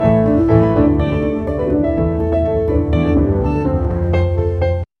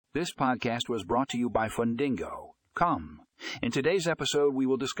This podcast was brought to you by Fundingo. Come. In today's episode, we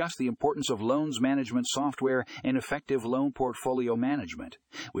will discuss the importance of loans management software and effective loan portfolio management.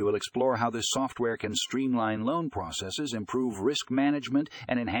 We will explore how this software can streamline loan processes, improve risk management,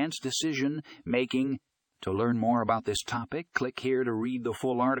 and enhance decision-making. To learn more about this topic, click here to read the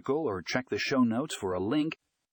full article or check the show notes for a link